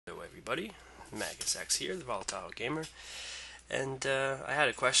everybody. Maguz here, the Volatile Gamer. And I had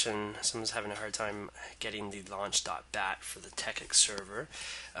a question. Someone's having a hard time getting the launch.bat for the Tekkit server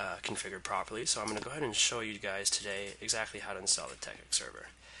configured properly. So I'm going to go ahead and show you guys today exactly how to install the Tekkit server.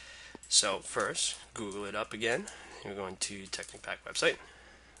 So first, Google it up again. You're going to Tekkit website.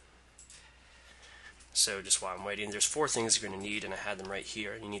 So just while I'm waiting, there's 4 things you're going to need, and I had them right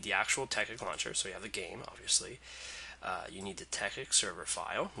here. You need the actual Tekkit launcher, so you have the game, obviously. You need the Tekkit server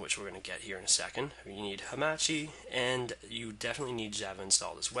file, which we're going to get here in a second. You need Hamachi, and you definitely need Java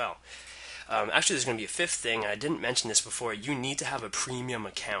installed as well. Actually, there's going to be a 5th thing. I didn't mention this before. You need to have a premium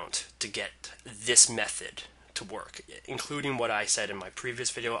account to get this method to work, including what I said in my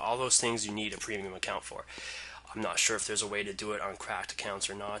previous video. All those things you need a premium account for. I'm not sure if there's a way to do it on cracked accounts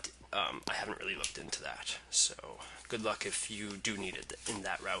or not. I haven't really looked into that, so good luck if you do need it in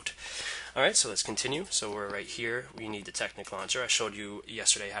that route. Alright, so let's continue. So we're right here. We need the Tekkit launcher. I showed you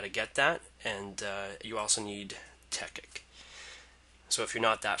yesterday how to get that, and you also need Tekkit. So if you're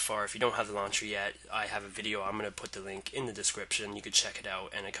not that far, if you don't have the launcher yet, I have a video. I'm going to put the link in the description. You can check it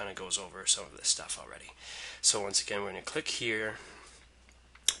out, and it kind of goes over some of this stuff already. So once again, we're going to click here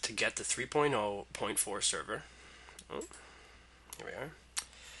to get the 3.0.4 server. Oh, here we are.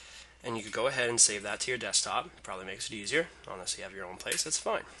 And you could go ahead and save that to your desktop. Probably makes it easier. Unless you have your own place, that's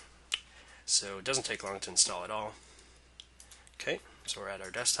fine. So it doesn't take long to install at all. Okay, so we're at our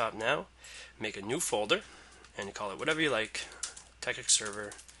desktop now. Make a new folder, and you call it whatever you like. Tekkit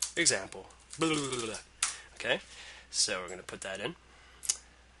server example. Blah, blah, blah, blah. Okay, so we're going to put that in.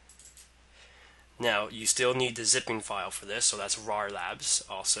 Now, you still need the zipping file for this, so that's RAR Labs.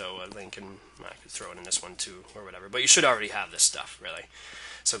 Also a link, and I could throw it in this one too, or whatever. But you should already have this stuff, really.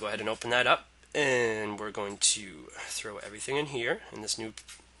 So go ahead and open that up, and we're going to throw everything in here, in this new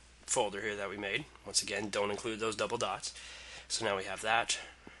folder here that we made. Once again, don't include those double dots. So now we have that.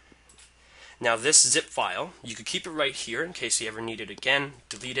 Now this zip file, you could keep it right here in case you ever need it again.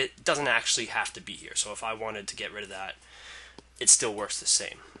 Delete it. It doesn't actually have to be here. So if I wanted to get rid of that, it still works the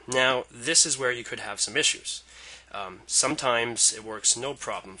same. Now, this is where you could have some issues. Sometimes it works no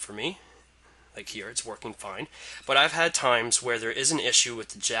problem for me. Like here, it's working fine. But I've had times where there is an issue with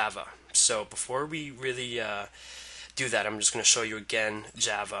the Java. So before we really do that, I'm just going to show you again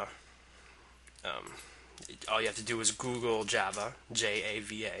Java. All you have to do is Google Java,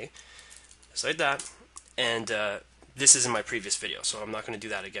 J-A-V-A, just like that. And this is in my previous video, so I'm not going to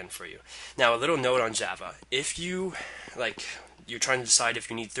do that again for you. Now, a little note on Java. If you're trying to decide if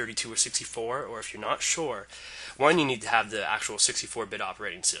you need 32 or 64, or if you're not sure, one, you need to have the actual 64-bit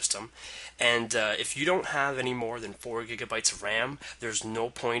operating system, and if you don't have any more than 4 gigabytes of RAM, there's no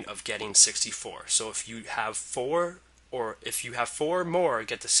point of getting 64. So if you have 4, or if you have 4 or more,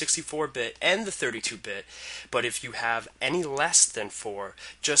 get the 64-bit and the 32-bit, but if you have any less than 4,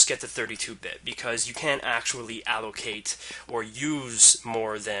 just get the 32-bit, because you can't actually allocate or use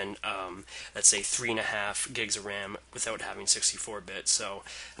more than, let's say, 3.5 gigs of RAM without having 64-bit, so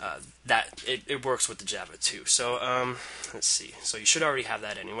it works with the Java too. So let's see, so you should already have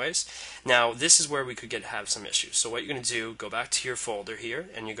that anyways. Now this is where we could have some issues. So what you're going to do, go back to your folder here,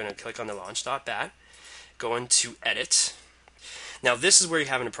 and you're going to click on the launch.bat. Go into edit. Now this is where you're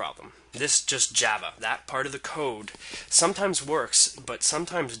having a problem. This just Java, that part of the code sometimes works, but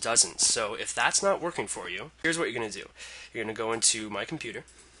sometimes doesn't. So if that's not working for you, here's what you're going to do. You're going to go into My Computer,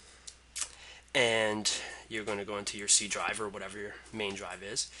 and you're going to go into your C drive or whatever your main drive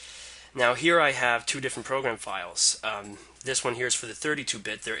is. Now here I have 2 different program files. This one here is for the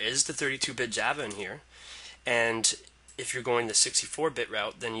 32-bit. There is the 32-bit Java in here, and if you're going the 64-bit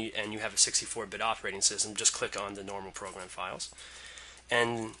route, then you have a 64-bit operating system, just click on the normal program files.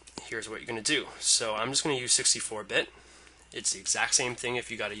 And here's what you're going to do. So I'm just going to use 64-bit. It's the exact same thing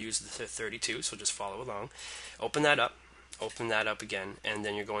if you got to use the 32, so just follow along. Open that up again, and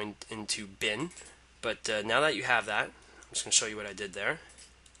then you're going into bin. But now that you have that, I'm just going to show you what I did there.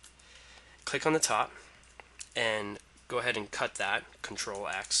 Click on the top, and go ahead and cut that. Control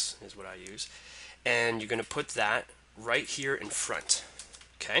X is what I use. And you're going to put that right here in front.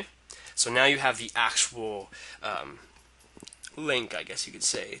 Okay, so now you have the actual link, I guess you could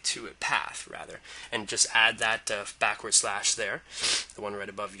say, to a path rather, and just add that backward slash there, the one right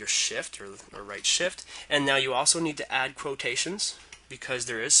above your shift or right shift. And now you also need to add quotations, because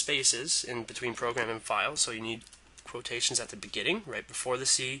there is spaces in between program and file, so you need quotations at the beginning, right before the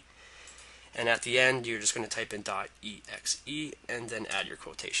C, and at the end you're just going to type in .exe and then add your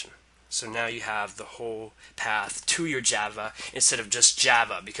quotation. So now you have the whole path to your Java instead of just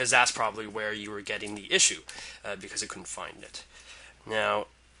Java, because that's probably where you were getting the issue, because it couldn't find it. Now,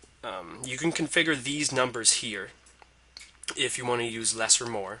 you can configure these numbers here if you want to use less or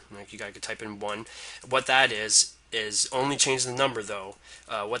more, like you guys could type in 1. What that is only change the number though.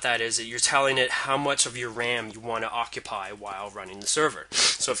 What that is, you're telling it how much of your RAM you want to occupy while running the server.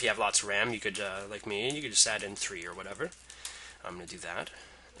 So if you have lots of RAM, you could, like me, you could just add in 3 or whatever. I'm going to do that.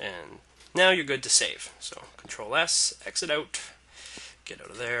 And now you're good to save. So Control S, exit out, get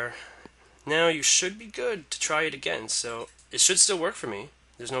out of there. Now you should be good to try it again. So it should still work for me.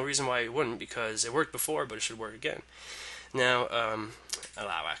 There's no reason why it wouldn't, because it worked before, but it should work again. Now,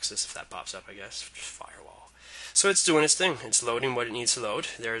 allow access if that pops up, I guess. Just firewall. So it's doing its thing. It's loading what it needs to load.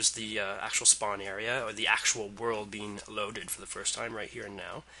 There's the actual spawn area, or the actual world being loaded for the first time right here and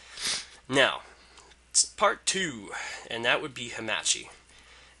now. Now, it's part 2, and that would be Hamachi.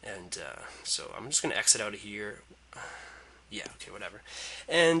 And so I'm just going to exit out of here. Yeah, okay, whatever.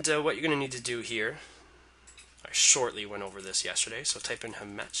 And what you're going to need to do here, I shortly went over this yesterday, so type in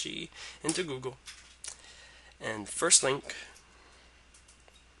Hamachi into Google. And first link,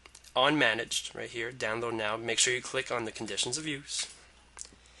 on managed, right here, download now. Make sure you click on the conditions of use.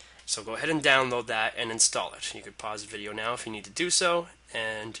 So go ahead and download that and install it. You could pause the video now if you need to do so.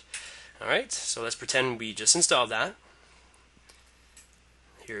 And alright, so let's pretend we just installed that.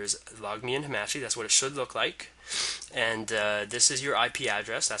 Here's log me in Hamachi, that's what it should look like. And this is your IP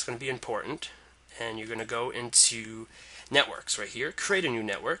address, that's going to be important. And you're going to go into networks right here, create a new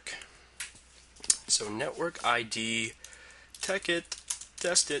network. So network ID, Tekkit,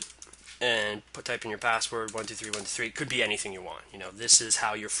 test it, and type in your password, 123123. It could be anything you want. You know, this is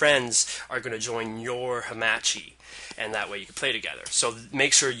how your friends are going to join your Hamachi, and that way you can play together. So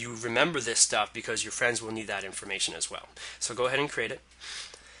make sure you remember this stuff, because your friends will need that information as well. So go ahead and create it.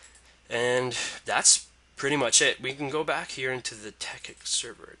 And that's pretty much it. We can go back here into the Tekkit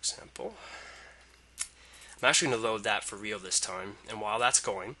server example. I'm actually going to load that for real this time, and while that's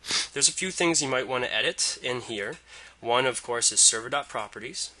going, there's a few things you might want to edit in here. One, of course, is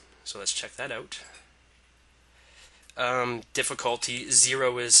server.properties, so let's check that out. Difficulty,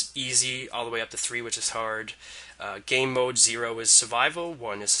 0 is easy, all the way up to 3, which is hard. Game mode, 0 is survival,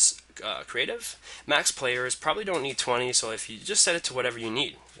 1 is creative. Max players probably don't need 20, so if you just set it to whatever you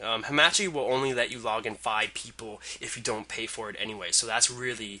need. Hamachi will only let you log in 5 people if you don't pay for it anyway, so that's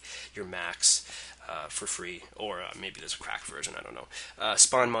really your max. For free, or maybe there's a cracked version, I don't know.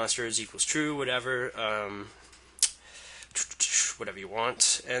 Spawn monsters equals true, whatever, whatever you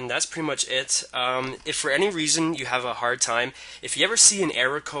want, and that's pretty much it. If for any reason you have a hard time, if you ever see an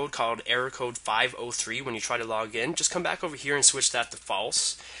error code called error code 503 when you try to log in, just come back over here and switch that to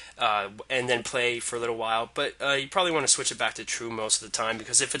false, and then play for a little while, but you probably want to switch it back to true most of the time,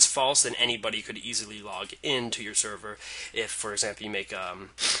 because if it's false, then anybody could easily log into your server. If, for example, you make,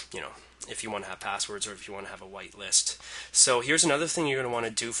 you know, if you want to have passwords, or if you want to have a whitelist. So here's another thing you're going to want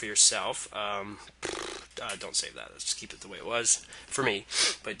to do for yourself. Don't save that. Let's just keep it the way it was for me.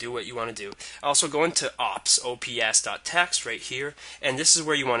 But do what you want to do. Also go into ops.text right here, and this is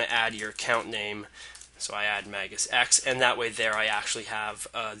where you want to add your account name. So I add Maguz X, and that way there I actually have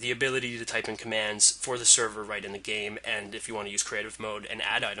the ability to type in commands for the server right in the game. And if you want to use creative mode and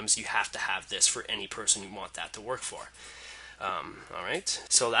add items, you have to have this for any person you want that to work for. Alright,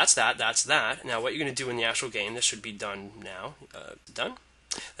 so that's that. Now what you're going to do in the actual game, this should be done now. Done?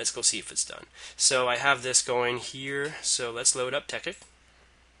 Let's go see if it's done. So I have this going here, so let's load up Tekkit.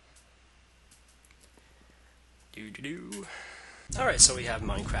 Alright, so we have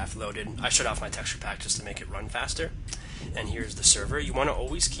Minecraft loaded. I shut off my texture pack just to make it run faster. And here's the server. You want to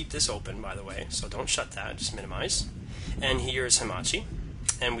always keep this open, by the way, so don't shut that, just minimize. And here's Hamachi.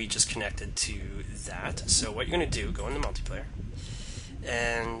 And we just connected to that. So what you're going to do, go into multiplayer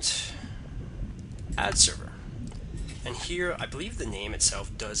and add server. And here, I believe the name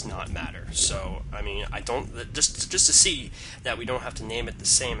itself does not matter. So, I mean, I don't, just to see that we don't have to name it the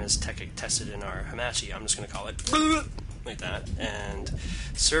same as Tekkit tested in our Hamachi, I'm just going to call it like that. And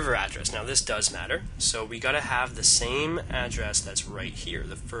server address. Now this does matter. So we got to have the same address that's right here,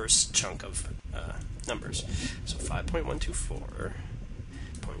 the first chunk of numbers. So 5.124.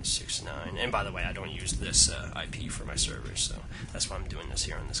 0.69, and by the way, I don't use this IP for my servers, so that's why I'm doing this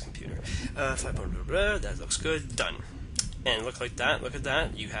here on this computer. 5. That looks good. Done. And look like that. Look at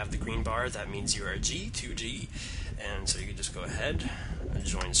that. You have the green bar. That means you are G2G, and so you can just go ahead and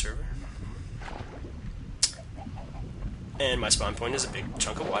join server. And my spawn point is a big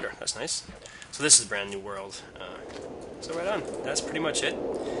chunk of water. That's nice. So this is a brand new world. So right on. That's pretty much it.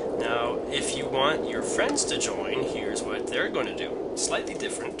 Now, if you want your friends to join, here's what they're going to do. Slightly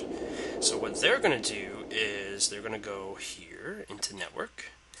different. So what they're going to do is they're going to go here into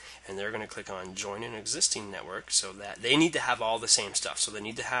network, and they're going to click on join an existing network, so that they need to have all the same stuff. So they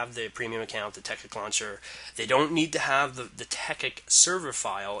need to have the premium account, the Tekkit launcher. They don't need to have the Tekkit server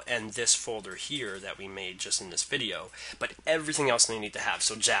file and this folder here that we made just in this video, but everything else they need to have,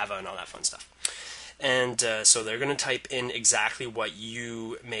 so Java and all that fun stuff. And so they're going to type in exactly what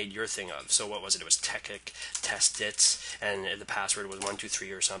you made your thing of. So what was it? It was Tekkit, test it, and the password was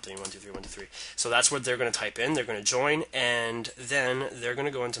 123 or something, 123, 123. So that's what they're going to type in. They're going to join, and then they're going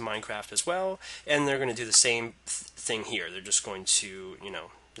to go into Minecraft as well, and they're going to do the same thing here. They're just going to,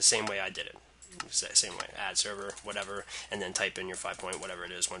 the same way I did it. Same way, add server, whatever, and then type in your 5 point whatever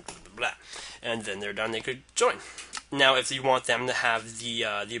it is, blah, blah, blah, blah. And then they're done. They could join. Now, if you want them to have the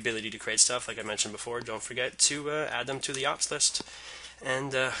ability to create stuff, like I mentioned before, don't forget to add them to the ops list.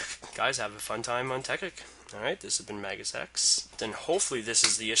 And guys, have a fun time on Tekkit. All right, this has been Maguz X. Then hopefully this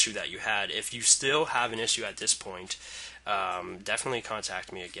is the issue that you had. If you still have an issue at this point, definitely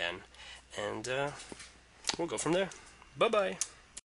contact me again, and we'll go from there. Bye bye.